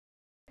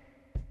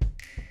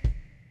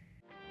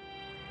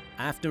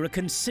After a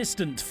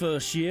consistent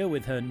first year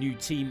with her new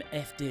team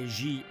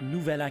FDJ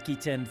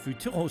Nouvelle-Aquitaine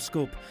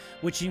Futuroscope,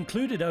 which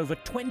included over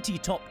 20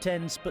 top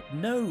tens but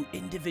no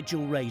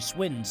individual race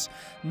wins,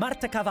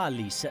 Marta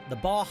Cavalli set the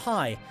bar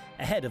high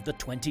ahead of the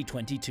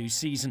 2022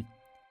 season.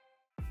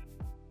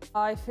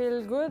 I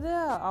feel good.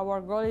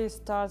 Our goal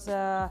starts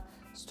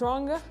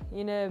strong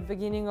in the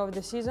beginning of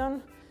the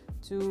season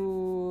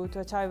to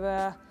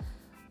achieve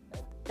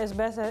as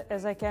best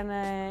as I can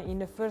in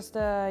the first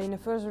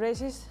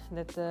races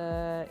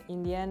that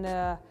in the end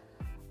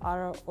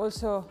are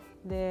also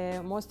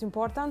the most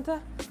important.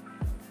 Her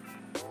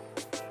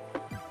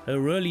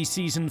early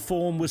season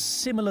form was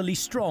similarly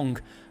strong,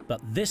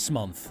 but this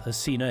month has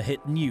seen her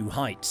hit new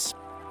heights.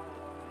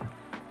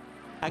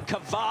 And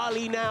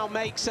Cavalli now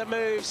makes a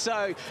move,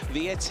 so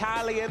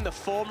the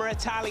former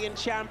Italian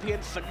champion,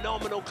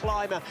 phenomenal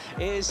climber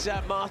is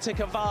Marta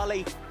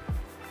Cavalli.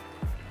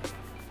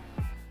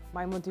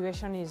 My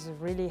motivation is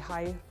really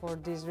high for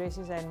these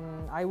races, and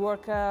I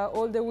work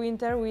all the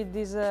winter with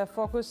this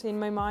focus in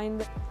my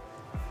mind.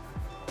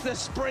 The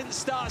sprint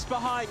starts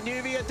behind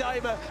Nuvia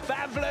Doma,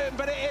 Van Vleuten,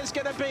 but it is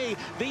going to be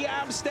the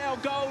Amstel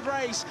Gold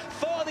Race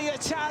for the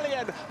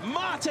Italian.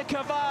 Marta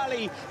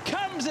Cavalli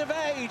comes of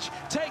age,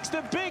 takes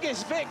the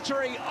biggest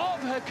victory of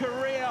her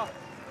career.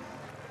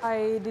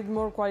 I did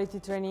more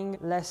quality training,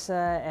 less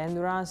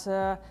endurance,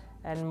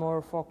 and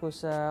more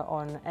focus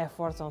on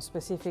efforts, on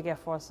specific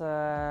efforts.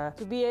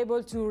 To be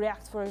able to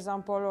react, for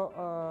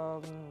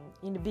example,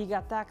 in the big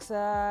attacks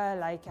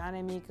like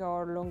Annemiek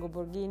or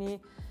Longo-Borghini,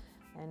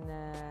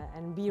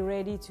 and be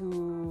ready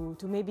to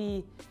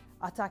maybe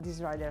attack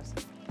these riders.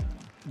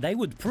 They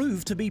would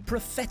prove to be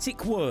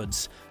prophetic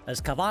words,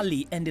 as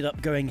Cavalli ended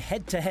up going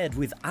head-to-head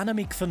with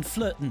Annemiek van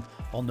Vleuten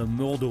on the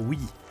Mur de Huy.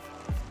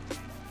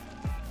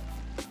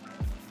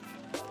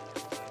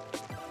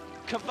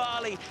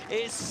 Cavalli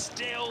is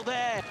still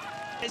there.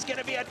 It's going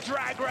to be a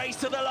drag race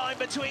to the line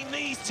between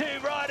these two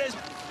riders.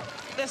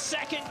 The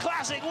second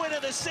classic win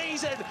of the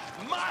season,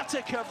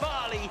 Marta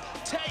Cavalli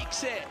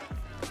takes it.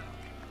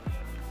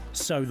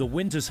 So the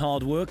winter's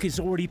hard work is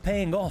already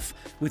paying off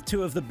with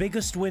two of the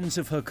biggest wins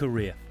of her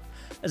career.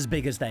 As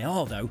big as they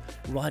are, though,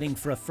 riding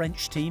for a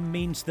French team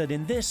means that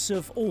in this,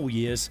 of all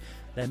years,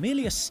 they're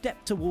merely a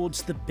step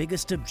towards the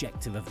biggest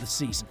objective of the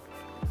season.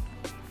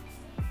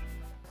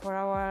 For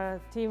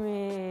our team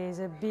is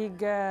a big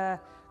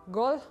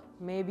goal,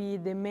 maybe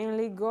the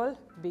mainly goal,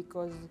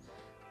 because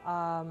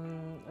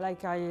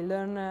like I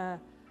learned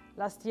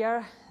last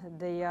year,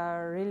 they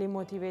are really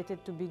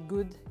motivated to be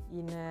good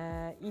in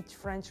each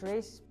French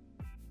race.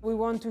 We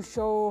want to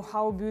show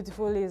how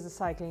beautiful is the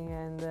cycling,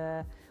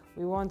 and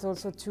we want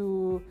also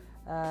to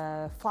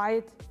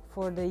fight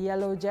for the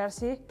yellow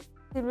jersey.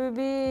 It will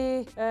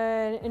be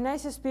a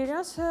nice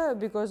experience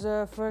because,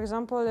 for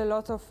example, a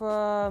lot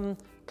of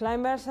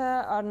climbers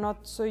are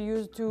not so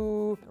used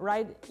to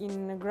ride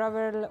in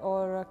gravel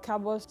or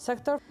cobble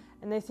sector.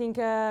 And I think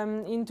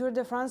in Tour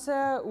de France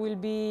will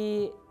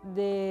be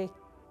the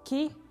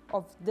key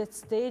of that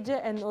stage,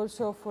 and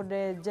also for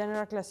the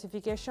general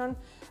classification.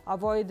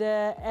 Avoid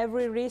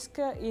every risk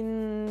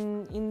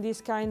in this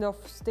kind of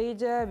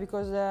stage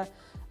because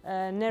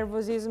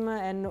nervosism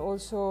and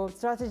also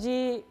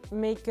strategy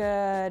make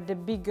the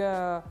big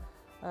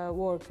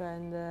work.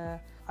 And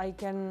I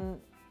can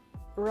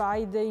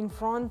ride in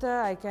front,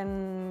 I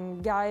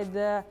can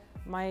guide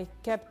my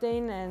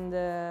captain, and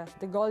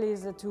the goal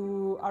is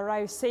to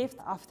arrive safe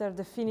after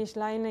the finish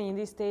line in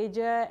this stage,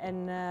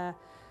 and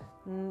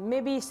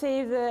maybe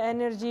save the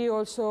energy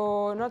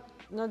also,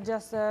 not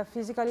just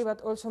physically but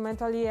also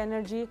mentally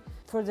energy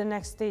for the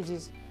next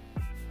stages.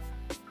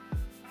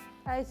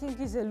 I think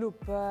it's a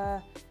loop.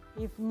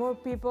 If more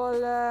people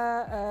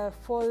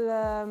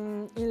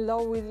fall in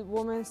love with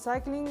women's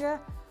cycling,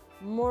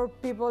 more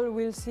people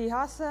will see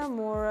us,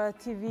 more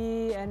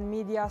TV and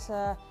media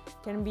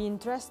can be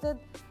interested,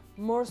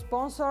 more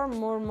sponsor,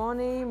 more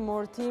money,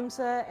 more teams,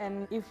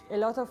 and if a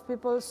lot of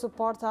people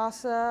support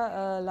us,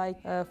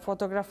 like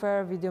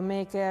photographer, video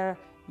maker,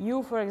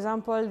 you, for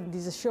example,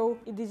 this show,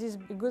 this is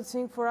a good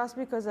thing for us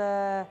because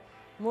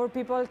more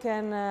people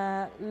can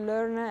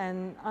learn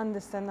and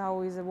understand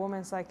how is a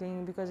woman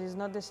cycling, because it's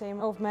not the same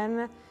of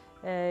men,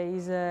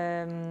 it's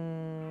the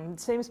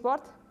same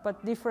sport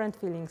but different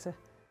feelings.